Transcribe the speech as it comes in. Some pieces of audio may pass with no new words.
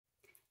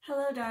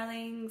Hello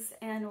darlings,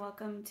 and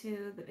welcome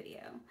to the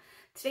video.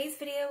 Today's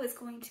video is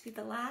going to be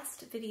the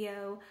last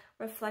video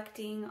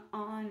reflecting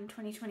on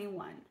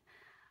 2021.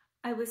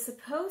 I was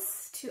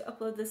supposed to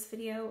upload this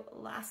video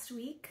last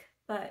week,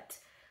 but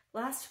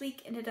last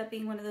week ended up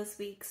being one of those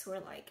weeks where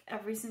like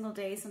every single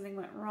day something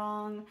went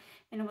wrong,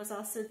 and it was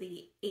also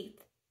the 8th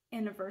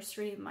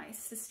anniversary of my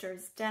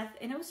sister's death,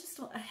 and it was just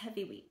a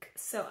heavy week.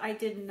 So I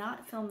did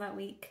not film that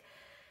week,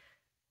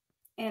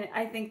 and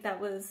I think that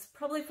was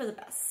probably for the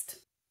best.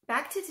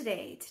 Back to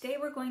today. Today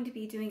we're going to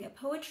be doing a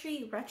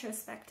poetry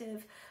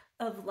retrospective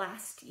of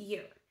last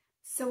year.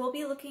 So we'll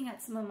be looking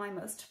at some of my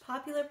most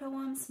popular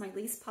poems, my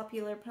least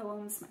popular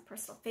poems, my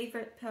personal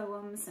favorite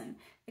poems, and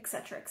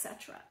etc,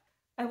 etc.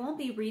 I won't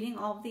be reading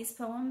all of these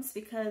poems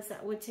because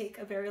that would take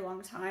a very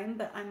long time,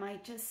 but I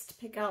might just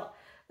pick out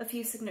a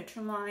few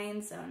signature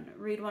lines and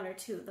read one or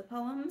two of the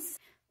poems.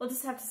 We'll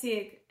just have to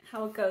see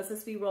how it goes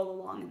as we roll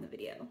along in the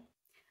video.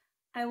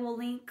 I will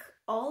link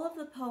all of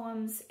the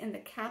poems in the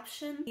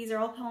caption. These are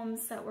all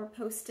poems that were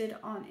posted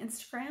on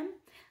Instagram.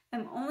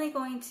 I'm only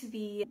going to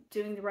be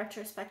doing the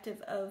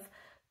retrospective of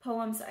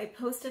poems I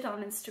posted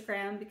on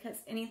Instagram because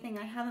anything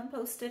I haven't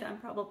posted I'm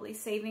probably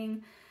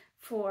saving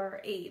for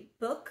a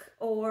book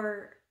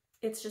or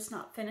it's just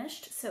not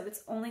finished. So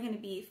it's only going to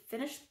be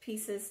finished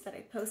pieces that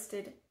I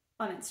posted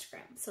on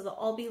Instagram. So they'll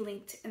all be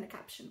linked in the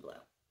caption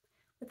below.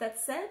 With that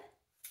said,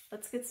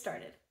 let's get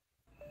started.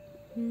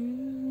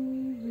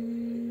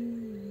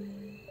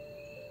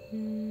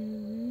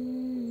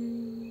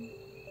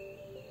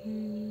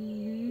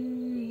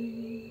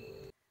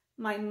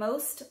 My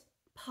most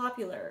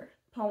popular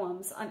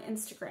poems on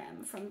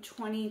Instagram from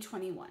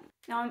 2021.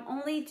 Now I'm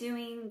only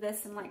doing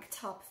this in like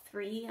top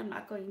 3. I'm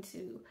not going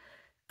to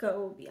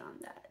go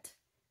beyond that.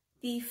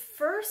 The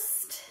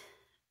first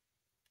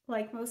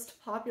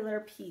most popular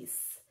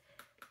piece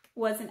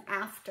was an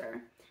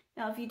after.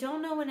 Now if you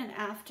don't know what an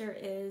after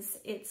is,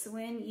 it's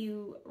when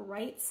you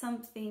write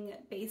something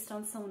based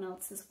on someone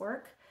else's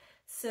work.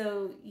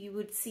 So you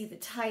would see the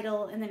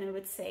title and then it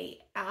would say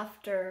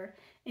after,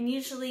 and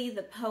usually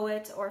the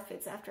poet, or if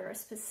it's after a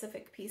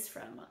specific piece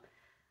from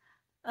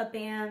a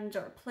band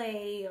or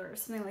play or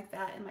something like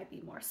that, it might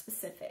be more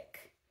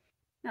specific.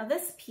 Now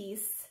this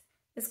piece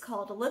is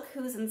called Look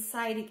Who's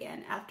Inside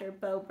Again after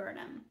Bo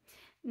Burnham.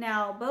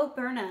 Now Bo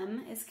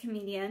Burnham is a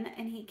comedian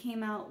and he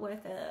came out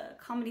with a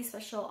comedy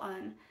special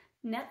on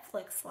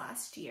Netflix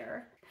last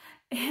year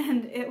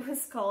and it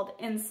was called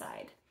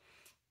Inside.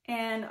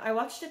 And I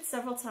watched it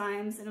several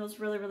times and it was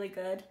really, really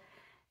good.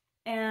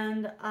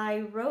 And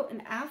I wrote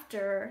an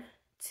after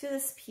to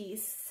this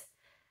piece.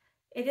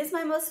 It is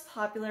my most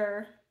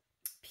popular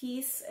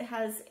piece. It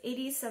has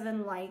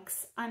 87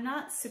 likes. I'm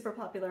not super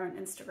popular on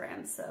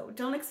Instagram, so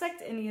don't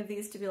expect any of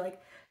these to be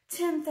like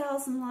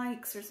 10,000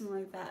 likes or something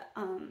like that.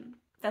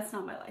 That's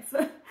not my life.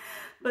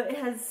 But it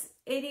has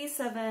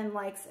 87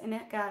 likes and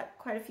it got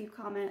quite a few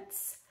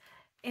comments.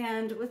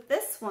 And with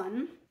this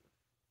one,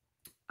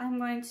 I'm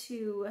going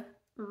to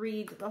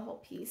read the whole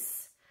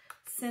piece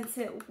since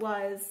it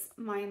was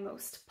my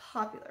most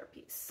popular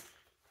piece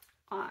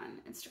on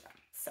Instagram.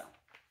 So,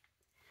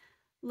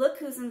 look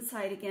who's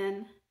inside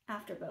again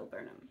after Bo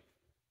Burnham.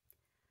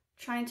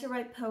 Trying to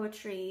write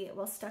poetry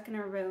while stuck in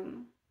a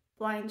room,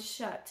 blinds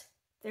shut,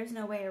 there's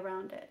no way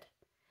around it.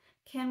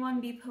 Can one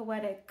be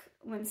poetic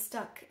when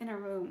stuck in a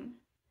room?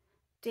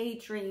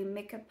 Daydream,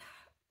 make a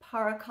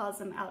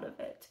paracosm out of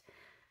it.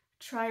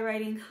 Try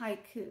writing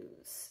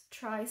haikus.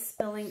 Try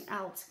spelling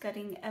out,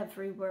 gutting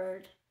every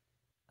word.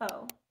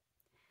 Oh,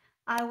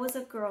 I was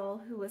a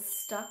girl who was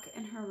stuck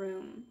in her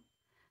room.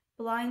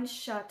 Blinds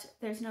shut,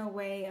 there's no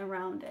way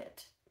around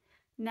it.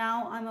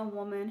 Now I'm a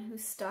woman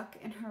who's stuck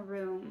in her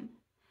room.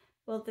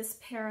 Will this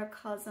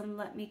paracosm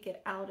let me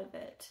get out of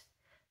it?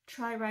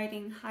 Try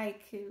writing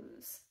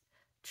haikus.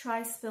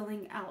 Try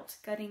spelling out,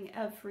 gutting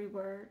every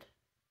word.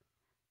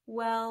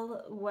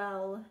 Well,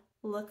 well,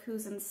 look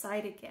who's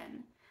inside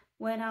again.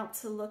 Went out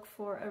to look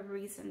for a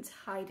reason to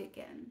hide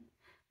again.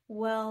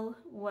 Well,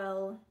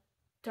 well,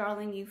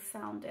 darling, you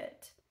found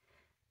it.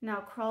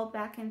 Now crawl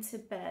back into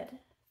bed.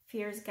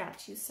 Fears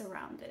got you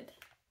surrounded.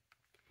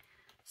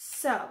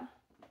 So,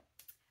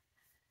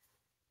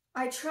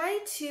 I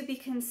tried to be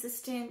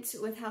consistent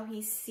with how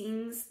he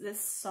sings this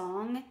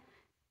song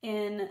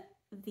in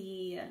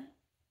the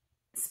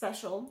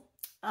special.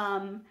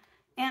 And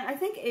I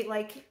think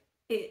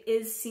it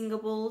is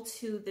singable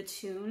to the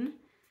tune.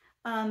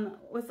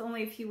 With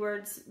only a few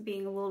words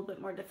being a little bit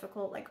more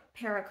difficult, like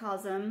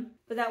paracosm.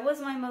 But that was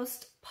my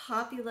most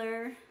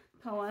popular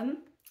poem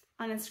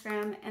on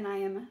Instagram, and I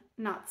am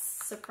not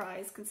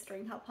surprised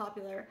considering how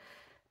popular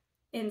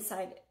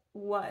Inside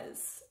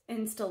was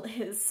and still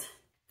is.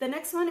 The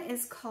next one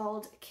is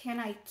called Can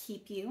I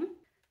Keep You?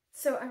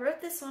 So I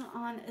wrote this one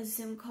on a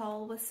Zoom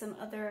call with some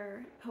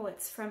other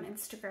poets from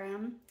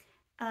Instagram.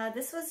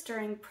 This was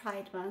during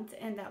Pride Month,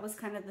 and that was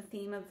kind of the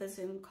theme of the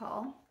Zoom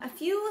call. A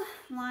few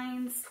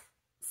lines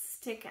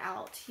stick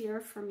out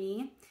here for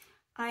me.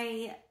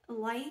 I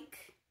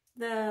like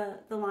the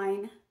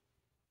line,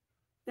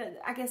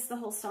 I guess the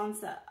whole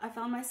stanza, I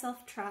found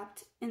myself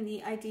trapped in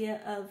the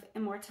idea of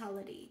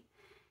immortality,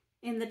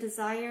 in the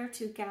desire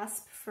to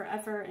gasp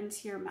forever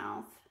into your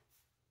mouth.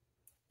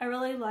 I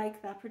really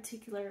like that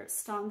particular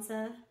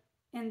stanza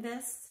in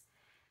this,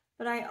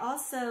 but I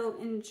also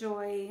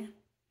enjoy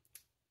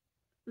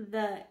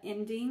the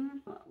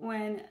ending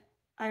when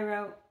I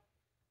wrote,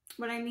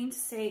 what I mean to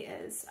say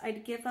is,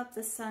 I'd give up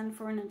the sun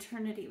for an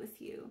eternity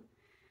with you,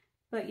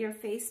 but your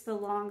face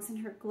belongs in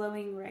her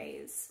glowing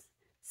rays,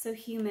 so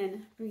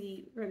human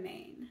we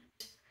remain.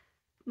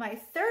 My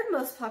third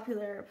most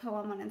popular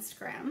poem on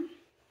Instagram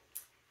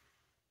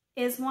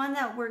is one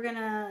that we're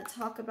gonna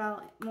talk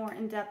about more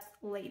in depth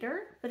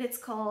later, but it's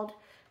called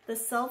The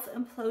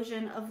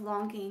Self-Implosion of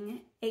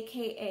Longing,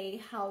 aka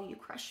How You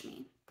Crush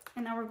Me.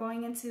 And now we're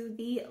going into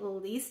the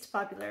least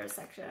popular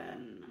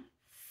section.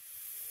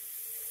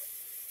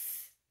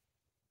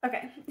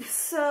 Okay,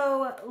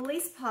 so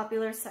least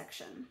popular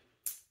section.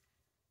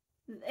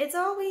 It's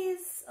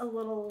always a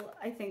little,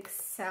 I think,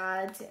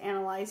 sad to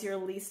analyze your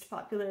least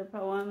popular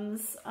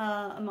poems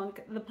among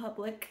the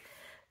public,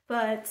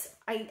 but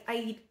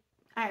I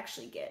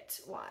actually get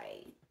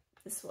why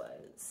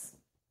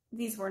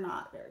these were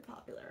not very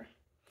popular.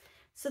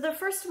 So the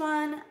first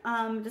one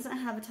doesn't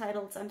have a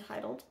title, it's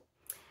untitled,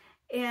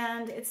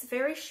 and it's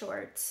very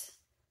short.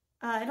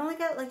 It only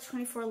got like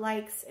 24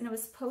 likes, and it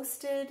was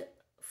posted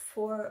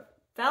for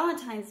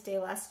Valentine's Day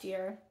last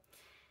year.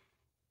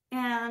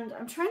 And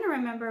I'm trying to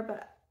remember,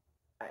 but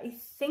I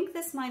think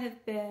this might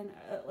have been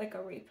like a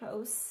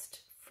repost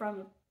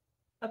from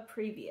a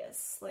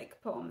previous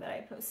like poem that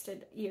I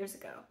posted years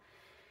ago.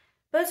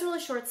 But it's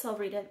really short, so I'll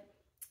read it.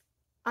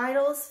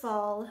 Idols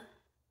fall,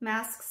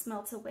 masks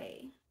melt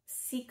away,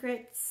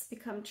 secrets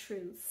become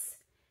truths,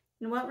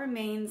 and what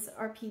remains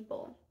are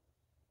people,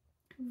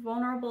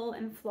 vulnerable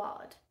and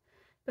flawed,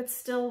 but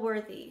still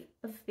worthy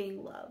of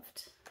being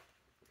loved.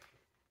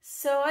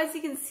 So as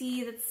you can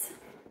see, it's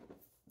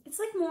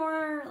like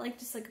more like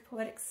just like a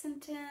poetic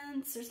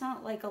sentence. There's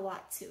not like a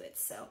lot to it,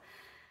 so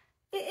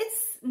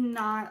it's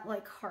not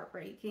like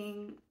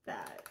heartbreaking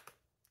that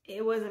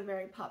it wasn't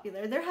very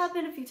popular. There have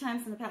been a few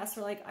times in the past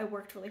where like I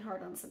worked really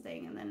hard on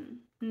something and then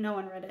no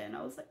one read it and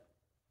I was like,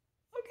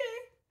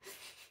 okay.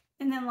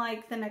 And then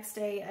like the next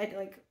day I'd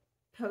like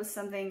post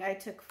something I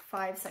took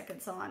 5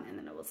 seconds on and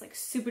then it was like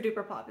super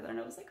duper popular and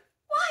I was like,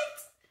 what?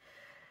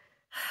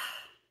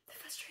 The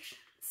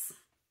frustrations.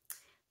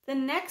 The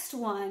next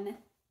one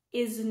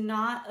is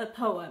not a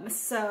poem.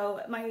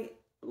 So my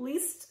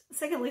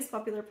second least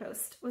popular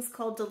post was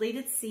called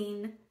Deleted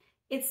Scene.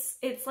 It's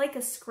like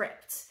a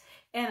script.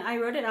 And I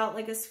wrote it out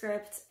like a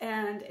script,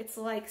 and it's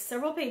like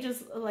several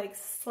pages, like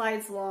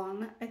slides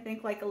long. I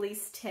think like at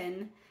least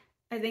 10.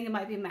 I think it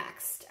might be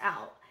maxed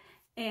out.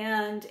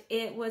 And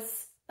it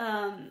was,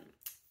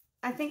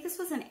 I think this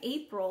was in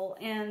April,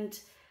 and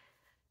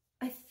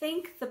I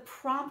think the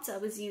prompt I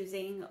was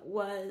using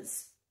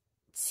was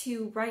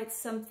to write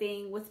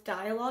something with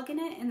dialogue in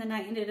it, and then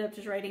I ended up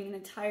just writing an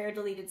entire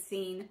deleted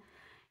scene.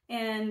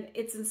 And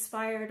it's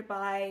inspired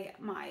by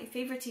my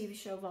favorite TV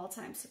show of all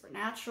time,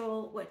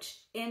 Supernatural, which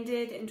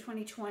ended in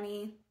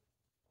 2020.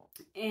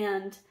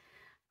 And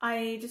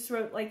I just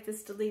wrote like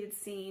this deleted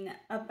scene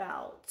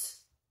about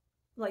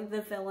like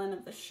the villain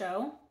of the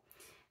show.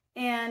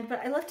 But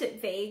I left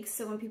it vague,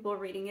 so when people were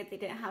reading it, they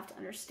didn't have to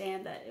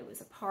understand that it was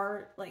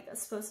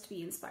supposed to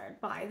be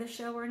inspired by the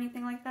show or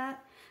anything like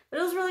that.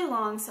 But it was really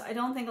long, so I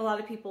don't think a lot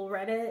of people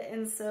read it,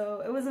 and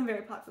so it wasn't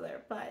very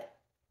popular, but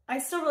I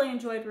still really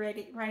enjoyed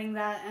writing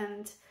that,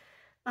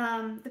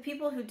 and the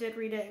people who did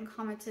read it and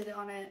commented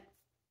on it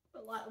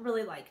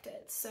really liked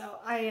it. So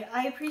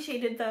I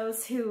appreciated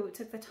those who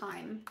took the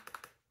time.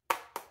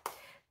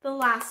 The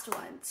last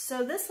one.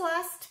 So this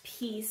last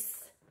piece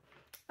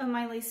of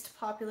my least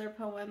popular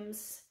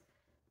poems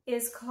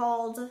is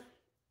called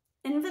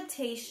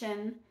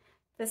Invitation,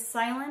 the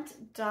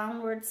Silent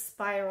Downward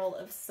Spiral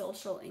of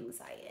Social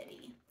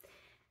Anxiety.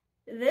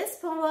 This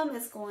poem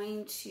is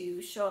going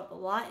to show up a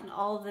lot in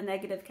all of the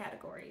negative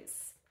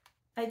categories.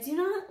 I do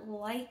not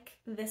like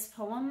this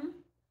poem,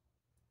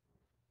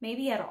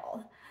 maybe at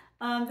all.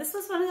 This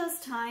was one of those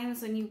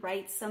times when you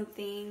write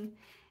something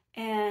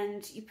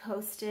and you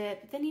post it,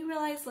 but then you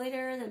realize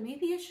later that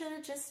maybe it should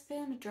have just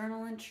been a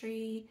journal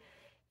entry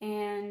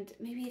and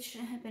maybe it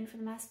shouldn't have been for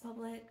the mass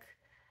public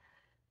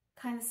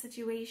kind of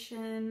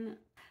situation.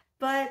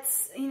 But,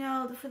 you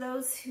know, for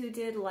those who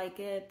did like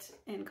it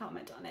and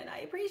comment on it, I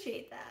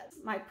appreciate that.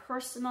 My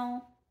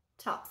personal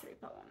top 3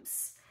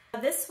 poems.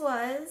 This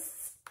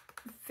was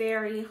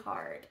very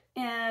hard,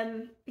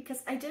 and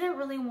because I didn't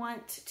really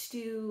want to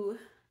do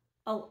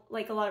a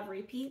lot of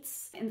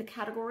repeats in the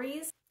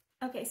categories.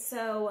 Okay,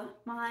 so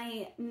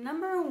my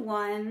number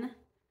 1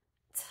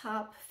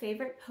 top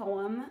favorite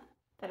poem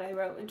that I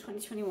wrote in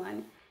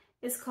 2021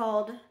 is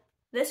called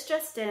This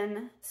Just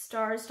In,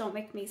 Stars Don't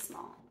Make Me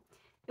Small.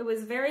 It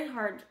was very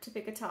hard to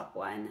pick a top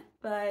one,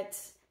 but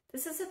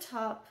this is a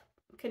top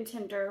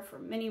contender for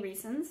many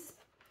reasons.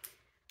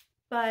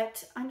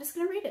 But I'm just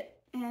gonna read it,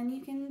 and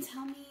you can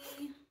tell me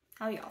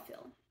how y'all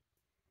feel.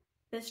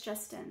 This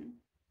just in.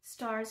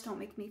 Stars don't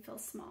make me feel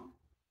small.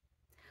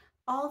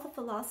 All the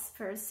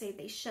philosophers say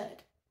they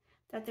should,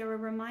 that they're a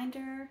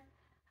reminder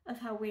of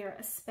how we are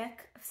a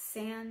speck of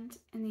sand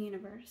in the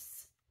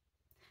universe.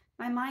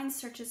 My mind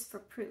searches for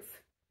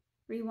proof.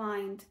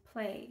 Rewind,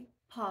 play,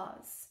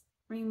 pause.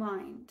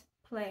 Rewind,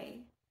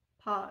 play,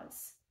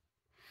 pause.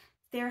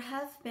 There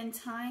have been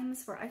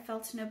times where I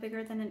felt no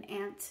bigger than an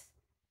ant,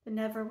 but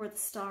never were the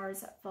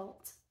stars at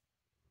fault.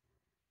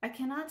 I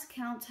cannot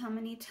count how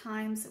many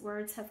times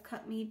words have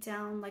cut me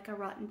down like a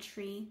rotten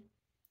tree,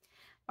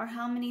 or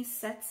how many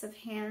sets of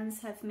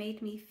hands have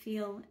made me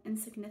feel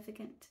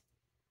insignificant,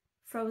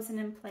 frozen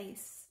in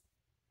place,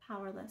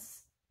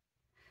 powerless.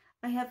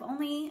 I have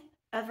only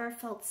ever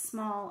felt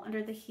small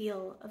under the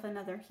heel of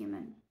another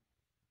human.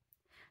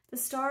 The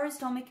stars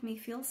don't make me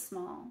feel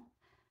small,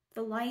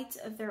 the light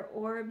of their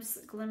orbs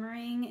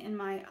glimmering in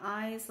my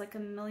eyes like a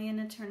million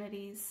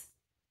eternities.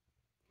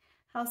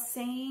 How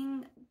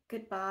saying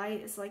goodbye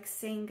is like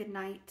saying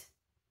goodnight.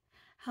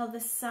 How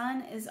the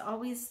sun is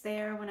always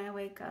there when I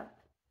wake up,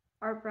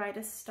 our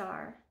brightest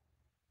star.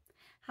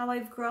 How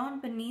I've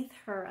grown beneath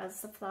her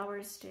as the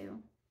flowers do.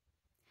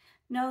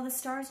 No, the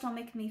stars don't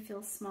make me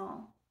feel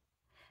small.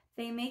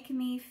 They make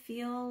me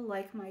feel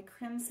like my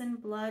crimson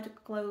blood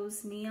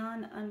glows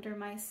neon under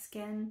my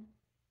skin.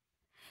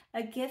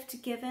 A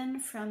gift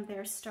given from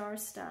their star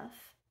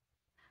stuff.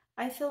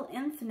 I feel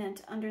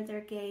infinite under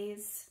their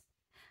gaze.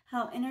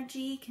 How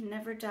energy can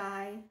never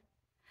die.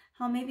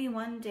 How maybe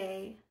one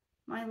day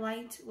my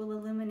light will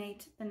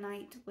illuminate the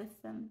night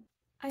with them.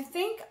 I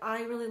think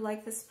I really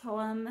like this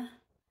poem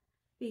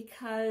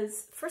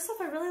because, first off,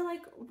 I really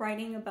like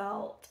writing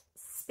about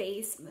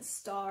space and the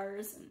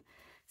stars and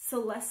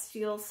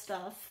celestial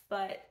stuff,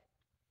 but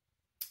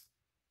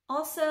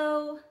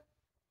also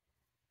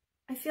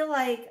I feel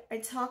like I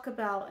talk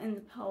about in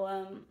the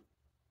poem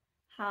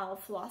how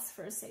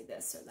philosophers say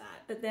this or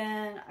that, but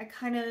then I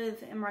kind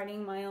of am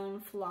writing my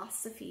own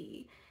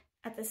philosophy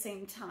at the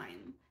same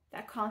time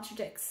that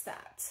contradicts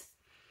that.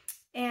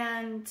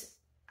 And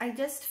I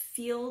just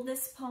feel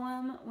this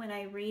poem when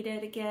I read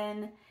it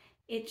again.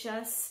 It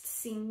just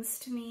sings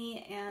to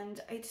me, and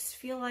I just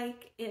feel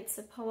like it's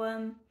a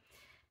poem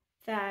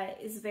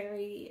that is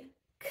very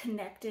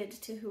connected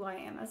to who I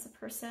am as a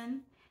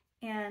person,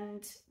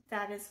 and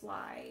that is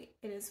why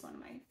it is one of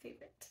my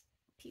favorite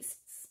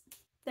pieces.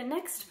 The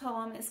next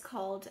poem is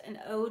called An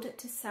Ode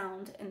to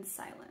Sound and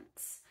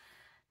Silence.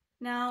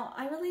 Now,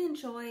 I really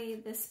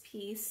enjoy this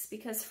piece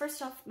because,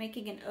 first off,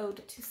 making an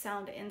ode to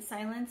sound and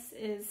silence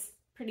is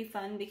pretty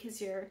fun because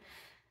you're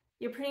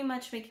pretty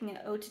much making an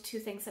ode to two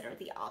things that are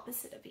the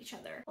opposite of each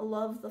other. I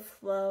love the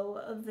flow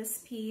of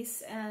this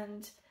piece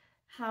and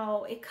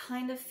how it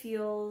kind of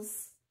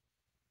feels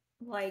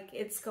like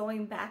it's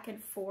going back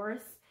and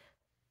forth,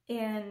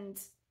 and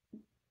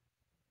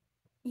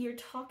you're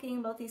talking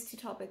about these two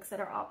topics that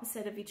are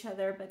opposite of each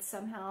other, but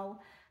somehow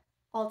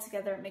all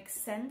together it makes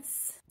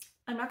sense.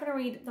 I'm not going to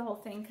read the whole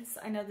thing because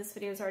I know this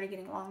video is already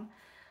getting long,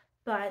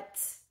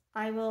 but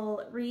I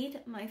will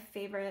read my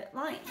favorite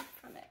line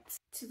from it.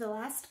 To the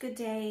last good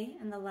day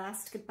and the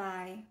last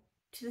goodbye,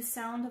 to the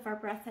sound of our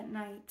breath at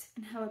night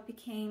and how it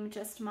became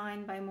just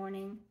mine by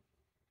morning,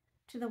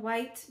 to the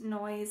white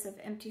noise of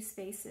empty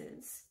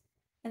spaces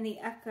and the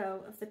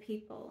echo of the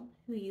people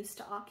who used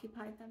to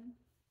occupy them.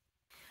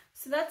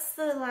 So that's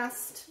the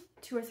last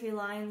 2 or 3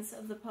 lines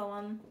of the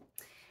poem,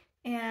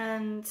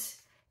 and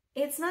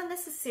it's not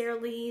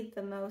necessarily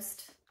the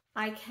most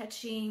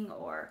eye-catching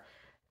or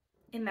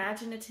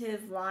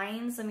imaginative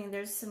lines. I mean,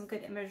 there's some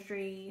good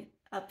imagery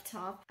up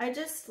top. I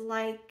just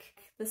like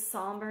the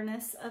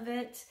somberness of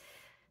it.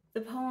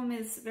 The poem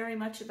is very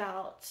much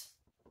about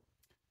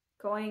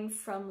going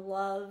from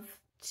love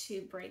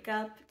to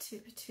breakup,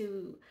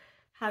 to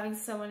having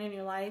someone in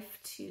your life,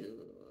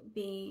 to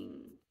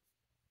being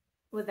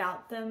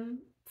without them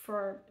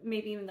for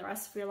maybe even the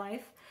rest of your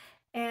life,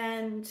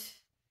 and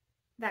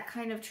that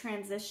kind of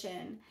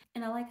transition.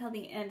 And I like how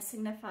the end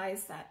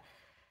signifies that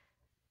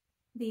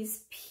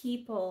these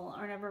people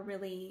are never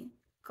really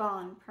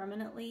gone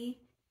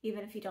permanently,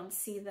 even if you don't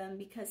see them,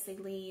 because they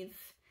leave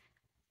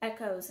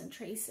echoes and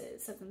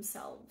traces of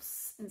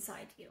themselves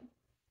inside you.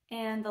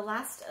 And the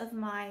last of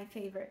my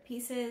favorite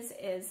pieces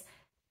is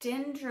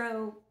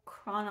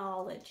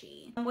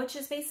dendrochronology, which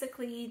is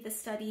basically the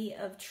study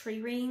of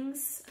tree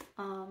rings.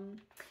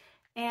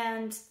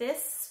 And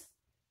this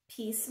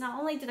piece, not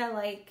only did I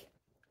like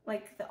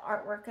the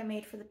artwork I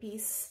made for the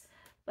piece,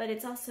 but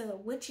it's also a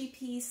witchy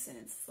piece, and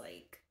it's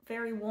like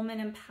very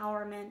woman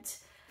empowerment.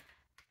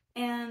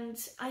 And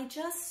I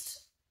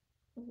just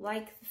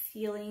like the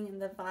feeling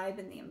and the vibe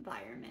and the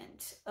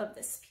environment of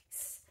this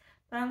piece.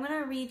 But I'm going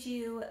to read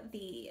you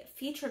the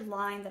featured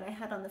line that I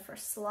had on the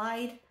first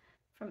slide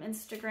from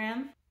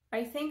Instagram.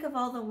 I think of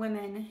all the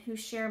women who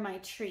share my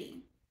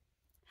tree,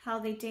 how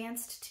they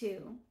danced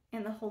too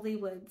in the holy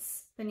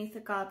woods beneath a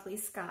godly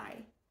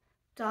sky,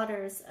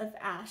 daughters of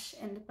ash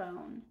and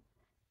bone,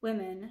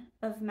 women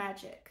of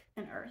magic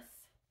and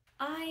earth.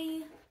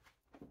 I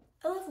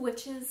love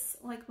witches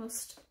like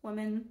most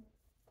women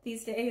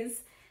these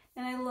days,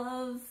 and I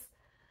love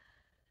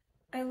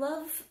I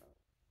love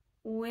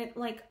when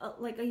like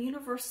a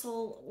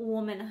universal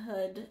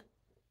womanhood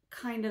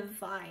kind of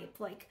vibe,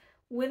 like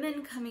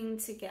women coming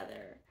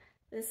together,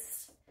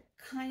 this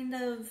kind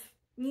of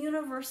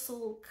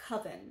universal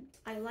coven.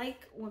 I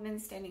like women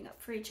standing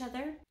up for each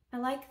other. I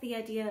like the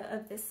idea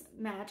of this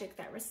magic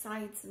that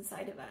resides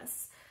inside of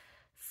us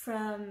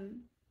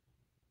from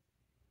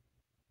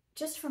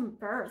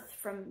birth,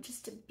 from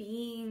just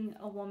being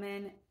a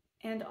woman,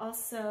 and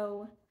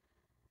also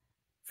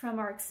from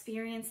our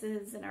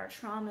experiences and our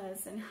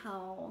traumas and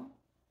how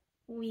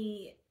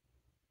we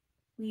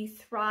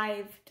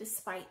thrive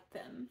despite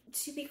them.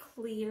 To be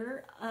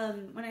clear,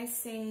 when I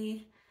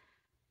say,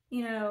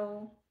 you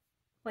know,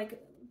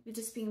 like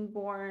just being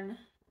born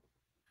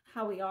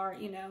how we are,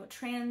 you know,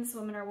 trans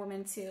women are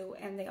women too,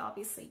 and they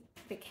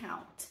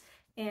count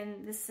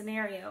in this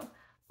scenario.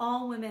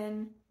 All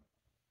women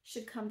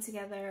should come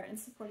together and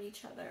support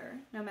each other,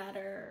 no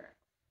matter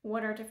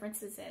what our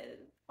differences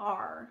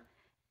are.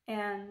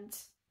 And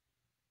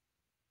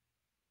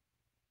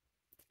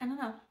I don't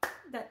know,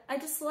 that I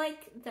just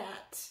like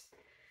that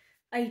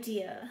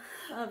idea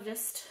of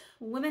just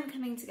women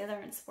coming together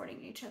and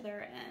supporting each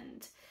other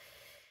and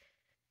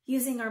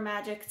using our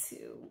magic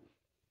to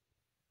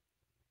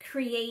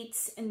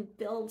create and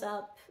build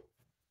up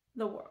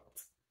the world.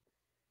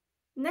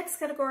 Next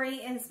category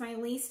is my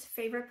least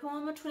favorite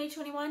poem of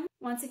 2021.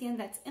 Once again,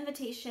 that's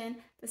Invitation,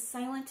 the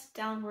silent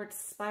downward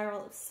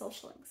spiral of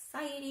social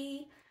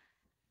anxiety.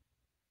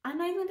 I'm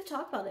not even going to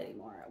talk about it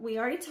anymore. We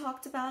already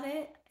talked about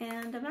it,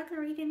 and I'm not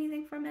going to read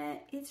anything from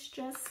it. It's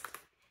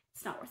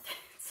not worth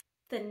it.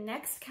 The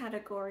next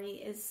category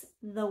is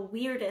the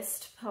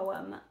weirdest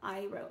poem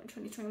I wrote in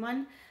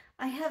 2021.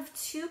 I have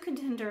two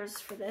contenders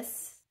for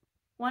this.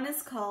 One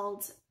is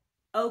called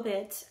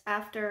Obit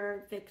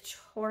after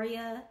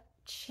Victoria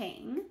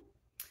Chang.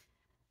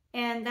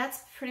 And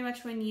that's pretty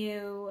much when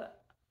you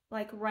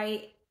like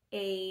write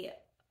a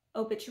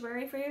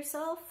obituary for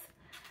yourself.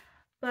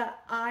 But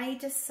I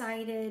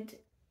decided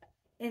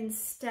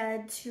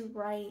instead to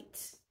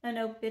write an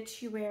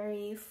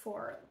obituary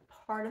for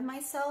part of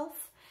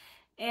myself.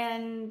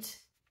 And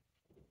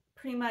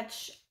pretty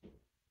much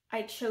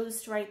I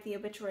chose to write the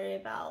obituary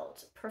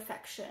about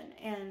perfection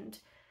and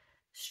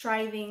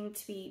striving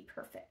to be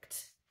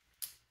perfect.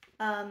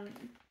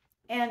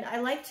 And I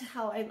liked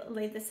how I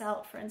laid this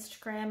out for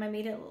Instagram. I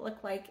made it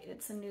look like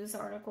it's a news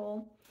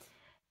article.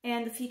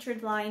 And the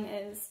featured line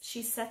is,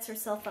 "She sets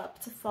herself up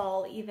to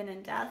fall even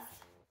in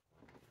death."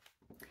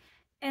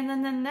 And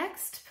then the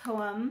next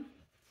poem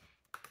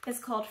is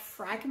called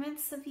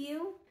Fragments of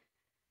You.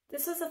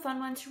 This was a fun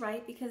one to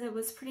write because it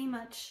was pretty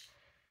much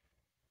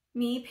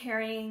me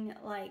pairing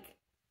like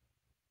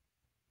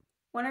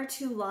one or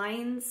two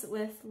lines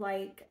with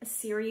like a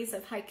series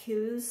of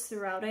haikus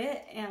throughout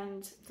it,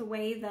 and the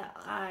way that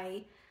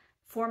I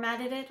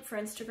formatted it for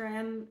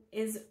Instagram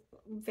is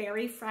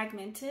very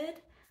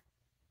fragmented.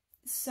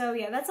 So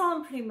yeah, that's all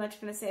I'm pretty much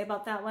gonna say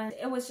about that one.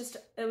 It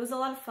was a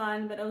lot of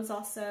fun, but it was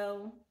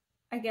also,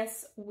 I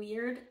guess,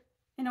 weird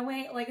in a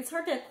way. Like, it's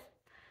hard to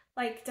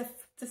like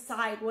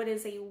decide what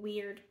is a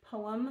weird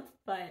poem,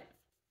 but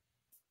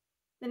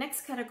the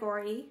next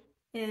category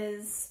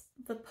is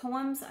the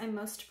poems I'm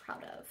most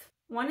proud of.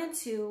 1 and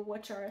 2,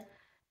 which are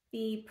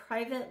the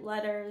private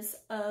letters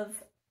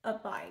of a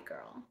bi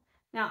girl.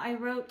 Now, I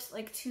wrote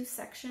like 2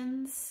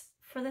 sections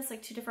for this,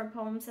 like 2 different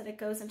poems that it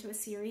goes into a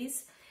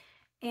series.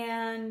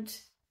 And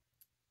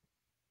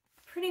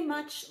pretty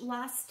much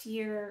last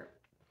year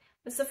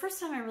was the first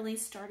time I really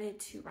started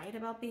to write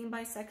about being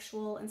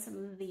bisexual and some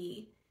of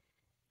the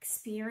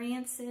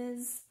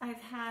experiences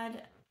I've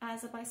had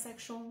as a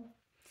bisexual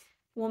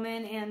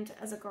woman and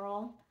as a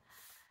girl.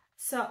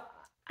 So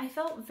I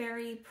felt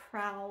very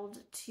proud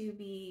to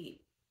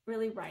be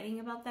really writing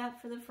about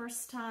that for the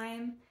first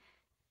time,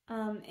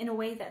 in a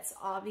way that's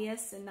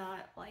obvious and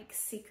not like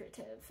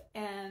secretive.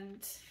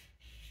 And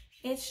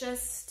it's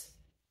just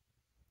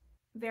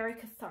very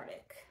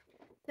cathartic.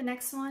 The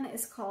next one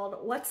is called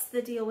What's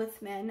the Deal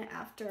with Men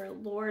after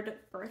Lord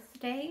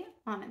Birthday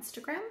on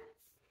Instagram.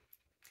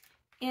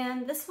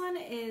 And this one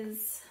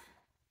is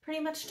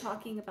pretty much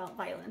talking about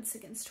violence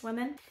against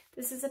women.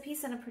 This is a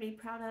piece that I'm pretty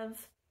proud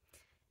of.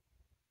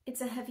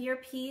 It's a heavier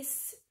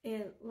piece.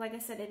 Like I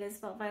said, it is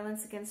about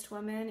violence against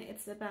women.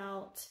 It's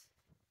about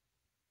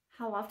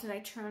how often I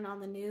turn on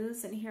the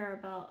news and hear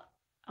about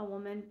a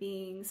woman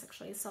being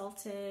sexually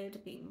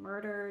assaulted, being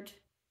murdered,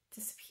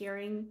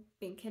 disappearing,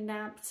 being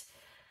kidnapped.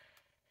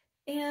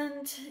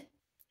 And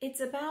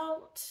it's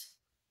about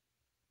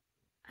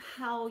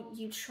how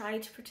you try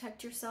to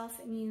protect yourself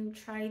and you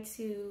try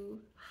to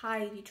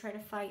hide, you try to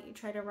fight, you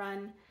try to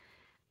run,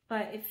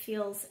 but it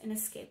feels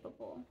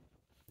inescapable.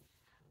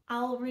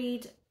 I'll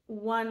read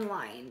one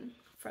line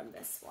from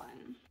this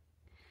one.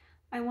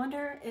 I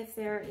wonder if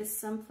there is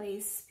some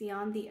place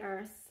beyond the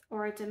earth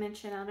or a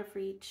dimension out of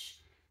reach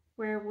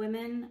where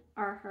women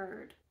are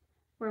heard,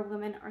 where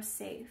women are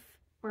safe,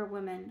 where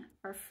women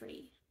are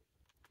free.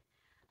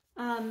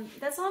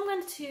 That's all I'm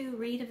going to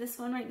read of this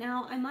one right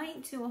now. I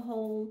might do a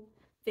whole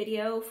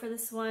video for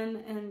this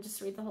one and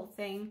just read the whole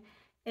thing.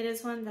 It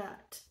is one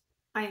that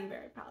I am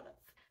very proud of.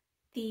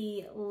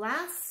 The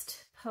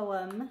last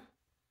poem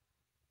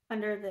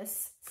under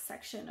this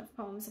section of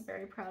poems I'm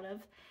very proud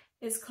of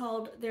is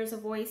called There's a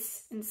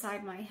Voice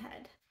Inside My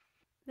Head.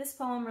 This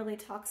poem really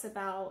talks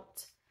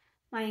about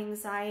my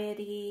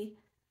anxiety,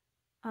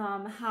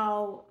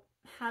 how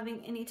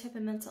having any type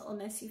of mental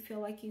illness, you feel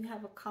like you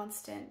have a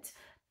constant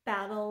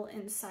battle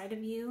inside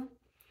of you.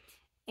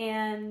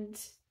 And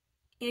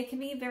it can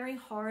be very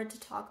hard to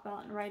talk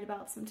about and write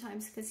about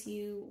sometimes because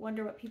you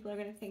wonder what people are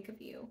going to think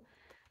of you.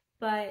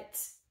 But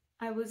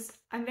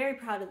I'm very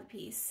proud of the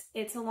piece.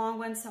 It's a long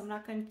one, so I'm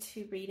not going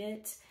to read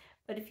it.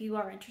 But if you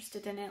are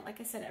interested in it,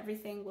 like I said,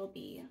 everything will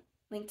be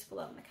linked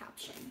below in the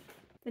caption.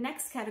 The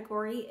next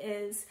category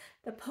is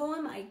the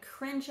poem I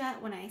cringe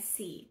at when I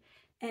see.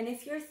 And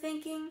if you're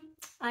thinking,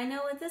 I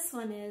know what this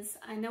one is,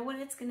 I know what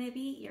it's going to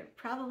be, you're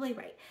probably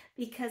right.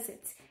 Because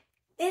it's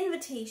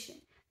Invitation,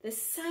 the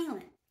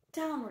silent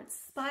downward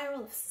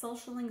spiral of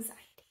social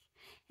anxiety.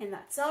 And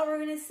that's all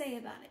we're going to say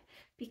about it,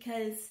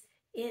 because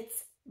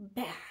it's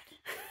bad.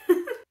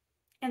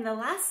 And the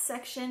last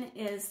section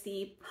is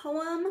the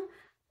poem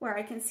where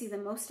I can see the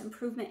most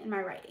improvement in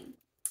my writing.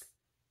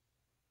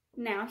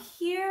 Now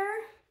here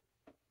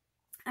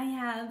I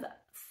have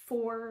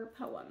 4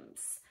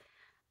 poems.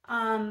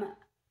 And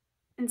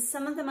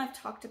some of them I've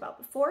talked about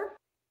before.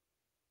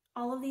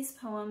 All of these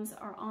poems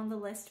are on the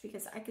list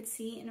because I could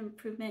see an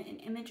improvement in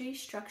imagery,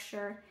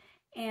 structure,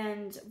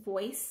 and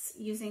voice,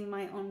 using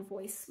my own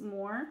voice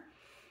more.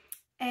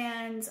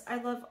 And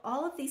I love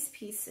all of these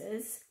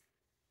pieces.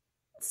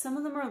 Some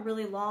of them are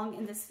really long,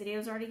 and this video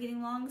is already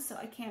getting long, so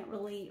I can't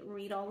really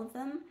read all of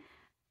them.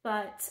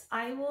 But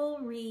I will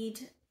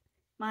read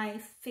my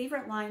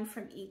favorite line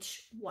from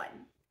each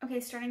one.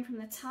 Okay, starting from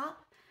the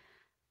top,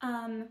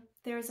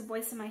 there's a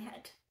voice in my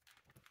head.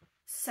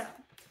 So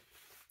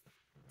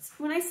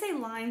when I say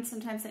lines,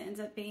 sometimes it ends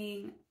up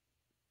being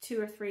 2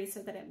 or 3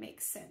 so that it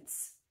makes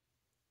sense.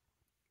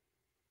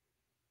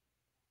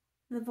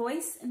 The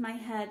voice in my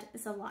head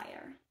is a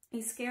liar,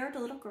 a scared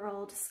little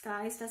girl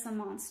disguised as a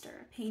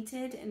monster,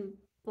 painted in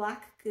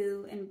black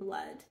goo and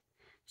blood.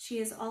 She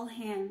is all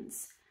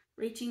hands,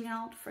 reaching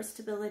out for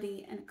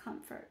stability and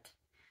comfort.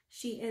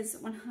 She is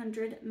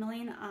 100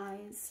 million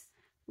eyes,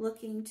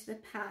 looking to the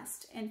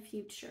past and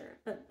future,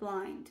 but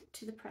blind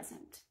to the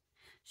present.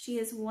 She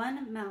is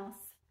one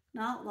mouth,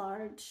 not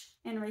large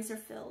and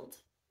razor-filled,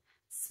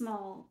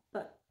 small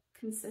but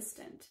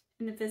consistent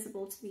and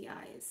invisible to the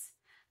eyes,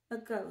 a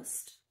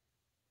ghost,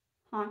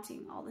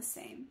 haunting all the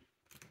same.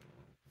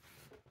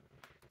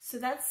 So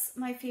that's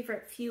my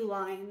favorite few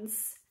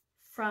lines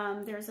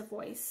from There's a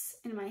Voice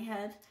in My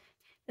Head.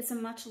 It's a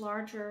much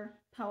larger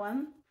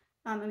poem.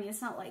 I mean,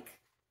 it's not like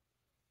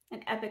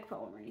an epic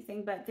poem or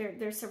anything, but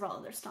there's several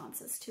other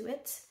stanzas to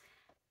it.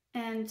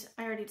 And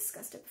I already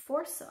discussed it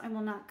before, so I will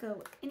not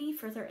go any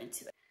further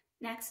into it.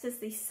 Next is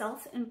the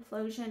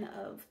self-implosion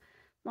of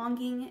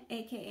longing,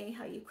 aka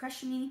How You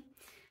Crush Me.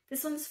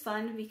 This one's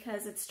fun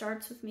because it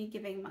starts with me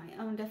giving my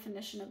own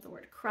definition of the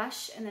word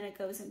crush, and then it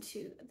goes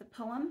into the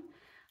poem.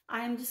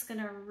 I'm just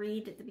going to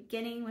read at the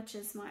beginning, which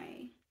is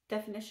my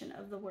definition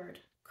of the word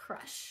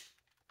crush.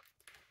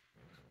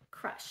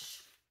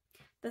 Crush.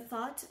 The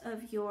thought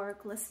of your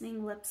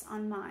glistening lips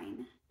on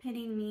mine,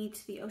 pinning me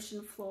to the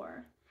ocean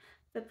floor,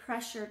 the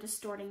pressure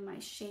distorting my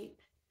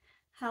shape,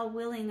 how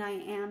willing I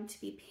am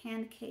to be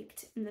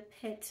pancaked in the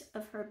pit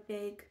of her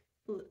big,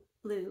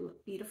 blue,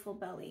 beautiful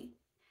belly,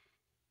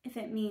 if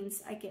it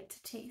means I get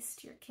to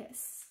taste your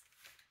kiss.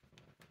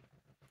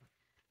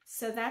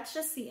 So that's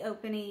just the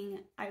opening.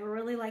 I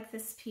really like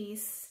this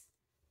piece.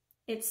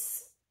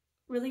 It's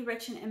really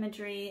rich in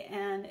imagery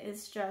and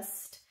is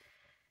just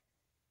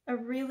a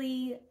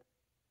really,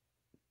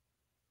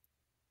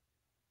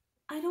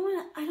 I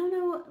don't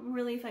know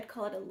really if I'd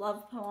call it a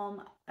love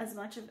poem as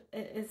much of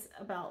it is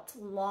about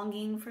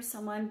longing for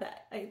someone,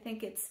 but I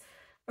think it's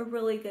a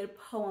really good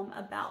poem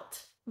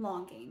about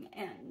longing,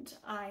 and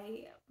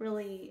I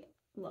really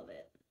love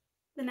it.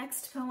 The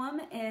next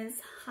poem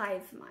is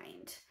Hive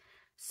Mind.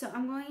 So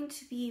I'm going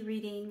to be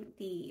reading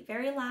the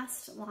very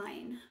last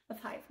line of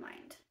Hive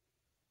Mind.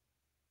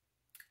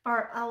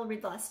 Or I'll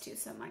read the last 2,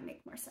 so it might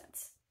make more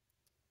sense.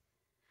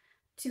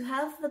 To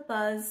have the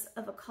buzz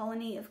of a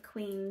colony of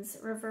queens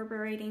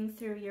reverberating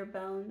through your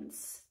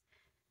bones,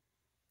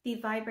 the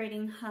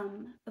vibrating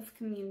hum of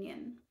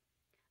communion,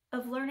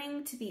 of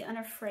learning to be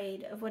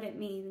unafraid of what it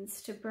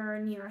means to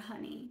burn your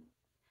honey,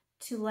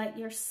 to let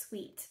your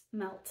sweet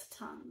melt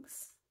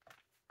tongues.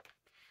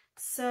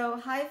 So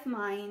Hive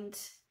Mind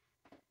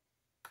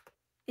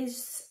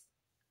is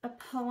a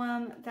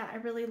poem that I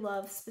really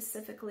love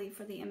specifically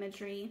for the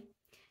imagery,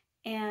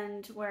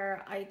 and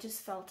where I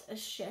just felt a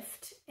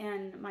shift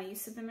in my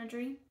use of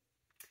imagery.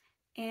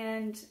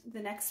 And the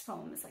next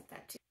poem is like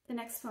that too. The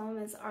next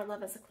poem is Our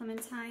Love as a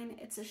Clementine.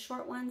 It's a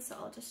short one, so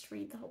I'll just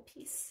read the whole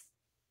piece.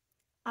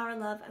 Our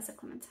love as a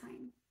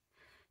clementine.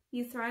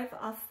 You thrive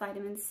off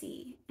vitamin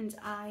C, and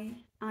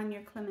I'm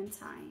your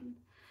clementine.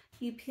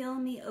 You peel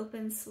me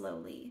open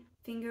slowly,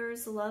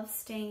 fingers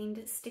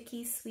love-stained,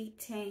 sticky sweet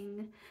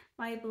tang,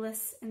 my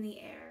bliss in the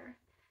air.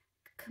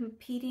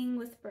 competing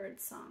with bird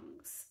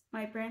songs.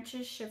 My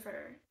branches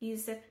shiver, you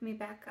zip me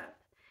back up.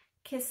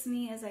 Kiss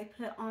me as I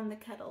put on the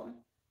kettle.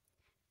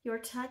 Your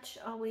touch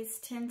always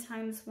 10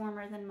 times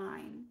warmer than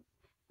mine.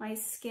 My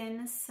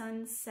skin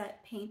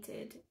sunset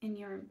painted in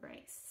your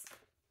embrace.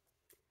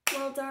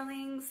 Well,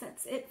 darlings,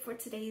 that's it for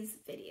today's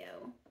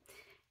video.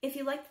 If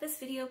you liked this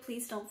video,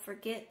 please don't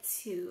forget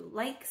to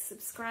like,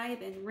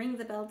 subscribe, and ring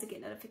the bell to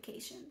get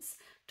notifications.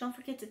 Don't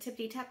forget to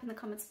tippity tap in the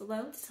comments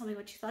below to tell me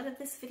what you thought of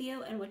this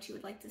video and what you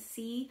would like to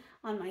see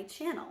on my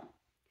channel.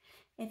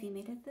 If you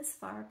made it this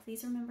far,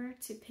 please remember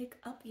to pick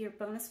up your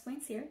bonus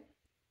points here.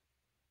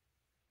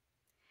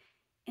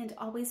 And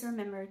always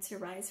remember to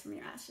rise from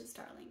your ashes,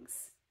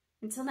 darlings.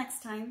 Until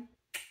next time,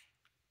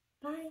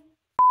 bye.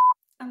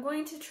 I'm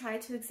going to try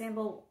to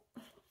example...